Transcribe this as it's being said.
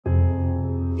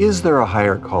Is there a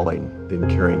higher calling than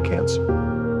curing cancer?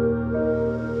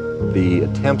 The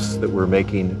attempts that we're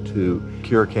making to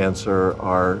cure cancer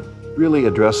are really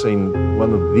addressing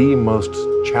one of the most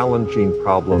challenging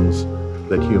problems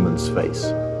that humans face.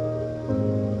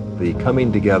 The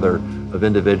coming together of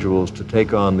individuals to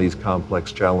take on these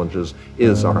complex challenges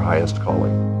is our highest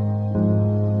calling.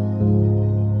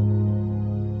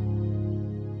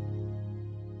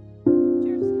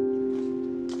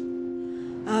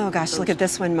 Oh gosh, look at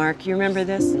this one, Mark. You remember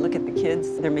this? Look at the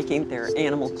kids. They're making their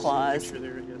animal claws.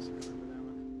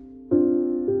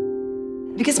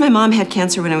 Because my mom had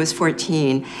cancer when I was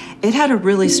 14, it had a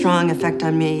really strong effect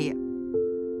on me.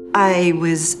 I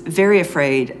was very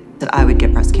afraid that I would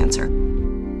get breast cancer.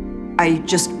 I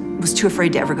just was too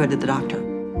afraid to ever go to the doctor.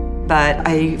 But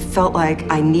I felt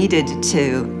like I needed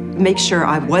to make sure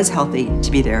I was healthy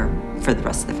to be there for the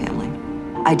rest of the family.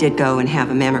 I did go and have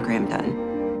a mammogram done.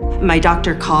 My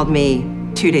doctor called me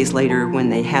 2 days later when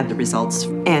they had the results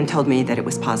and told me that it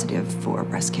was positive for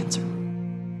breast cancer.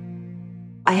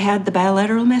 I had the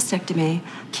bilateral mastectomy,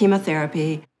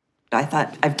 chemotherapy. I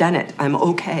thought, I've done it, I'm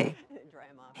okay.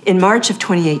 In March of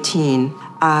 2018,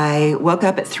 I woke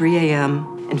up at 3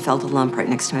 a.m. and felt a lump right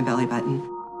next to my belly button.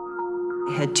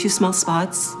 I had 2 small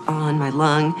spots on my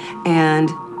lung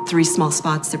and 3 small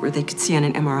spots that they could see on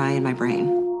an MRI in my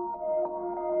brain.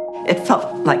 It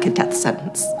felt like a death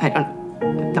sentence.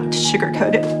 Not to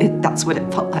sugarcoat it, that's what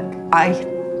it felt like. I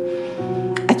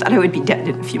thought I would be dead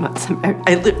in a few months.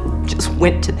 I literally just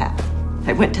went to that.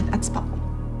 I went to that spot.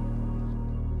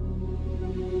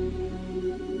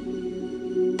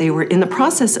 They were in the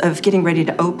process of getting ready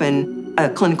to open a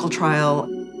clinical trial.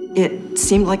 It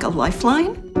seemed like a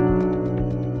lifeline.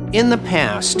 In the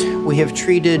past, we have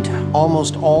treated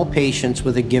almost all patients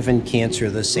with a given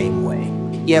cancer the same way.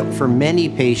 Yet for many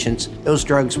patients, those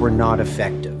drugs were not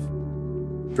effective.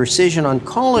 Precision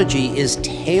oncology is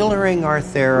tailoring our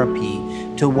therapy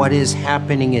to what is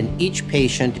happening in each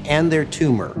patient and their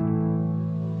tumor.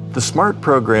 The SMART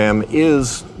program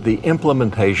is the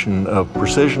implementation of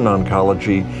precision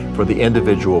oncology for the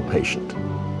individual patient.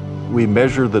 We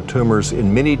measure the tumors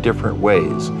in many different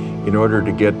ways in order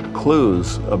to get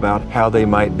clues about how they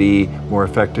might be more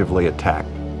effectively attacked.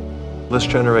 This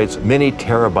generates many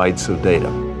terabytes of data.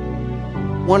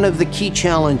 One of the key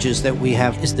challenges that we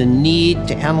have is the need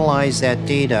to analyze that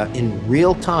data in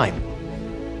real time.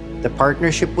 The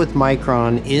partnership with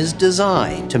Micron is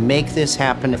designed to make this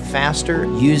happen faster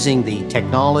using the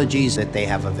technologies that they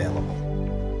have available.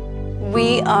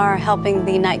 We are helping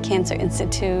the Knight Cancer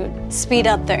Institute speed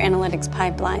up their analytics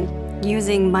pipeline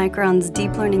using Micron's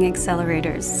deep learning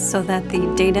accelerators so that the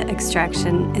data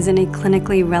extraction is in a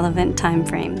clinically relevant time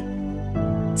frame.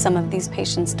 Some of these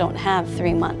patients don't have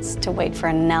 3 months to wait for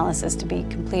an analysis to be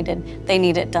completed. They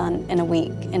need it done in a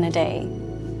week, in a day,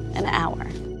 an hour.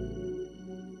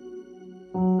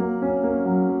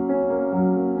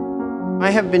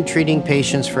 I have been treating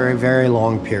patients for a very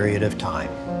long period of time,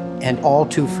 and all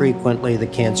too frequently the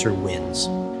cancer wins.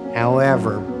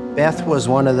 However, Beth was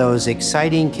one of those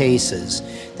exciting cases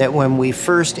that when we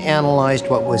first analyzed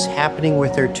what was happening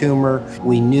with her tumor,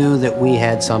 we knew that we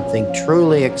had something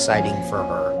truly exciting for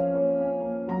her.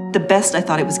 The best I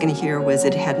thought it was going to hear was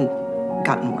it hadn't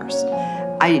gotten worse.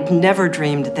 I never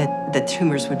dreamed that the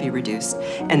tumors would be reduced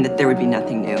and that there would be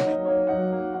nothing new.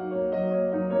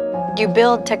 You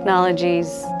build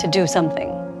technologies to do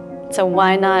something. So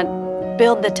why not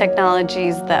build the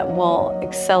technologies that will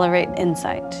accelerate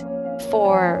insight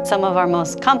for some of our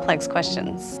most complex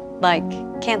questions, like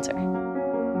cancer?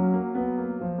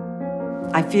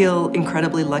 I feel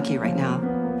incredibly lucky right now.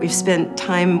 We've spent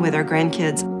time with our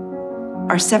grandkids.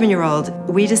 Our 7-year-old,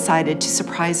 we decided to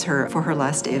surprise her for her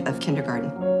last day of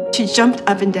kindergarten. She jumped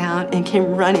up and down and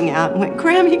came running out and went,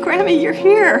 "Grammy, Grammy, you're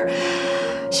here."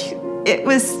 It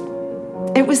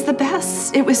was the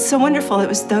best. It was so wonderful. It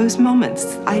was those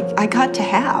moments I got to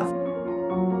have.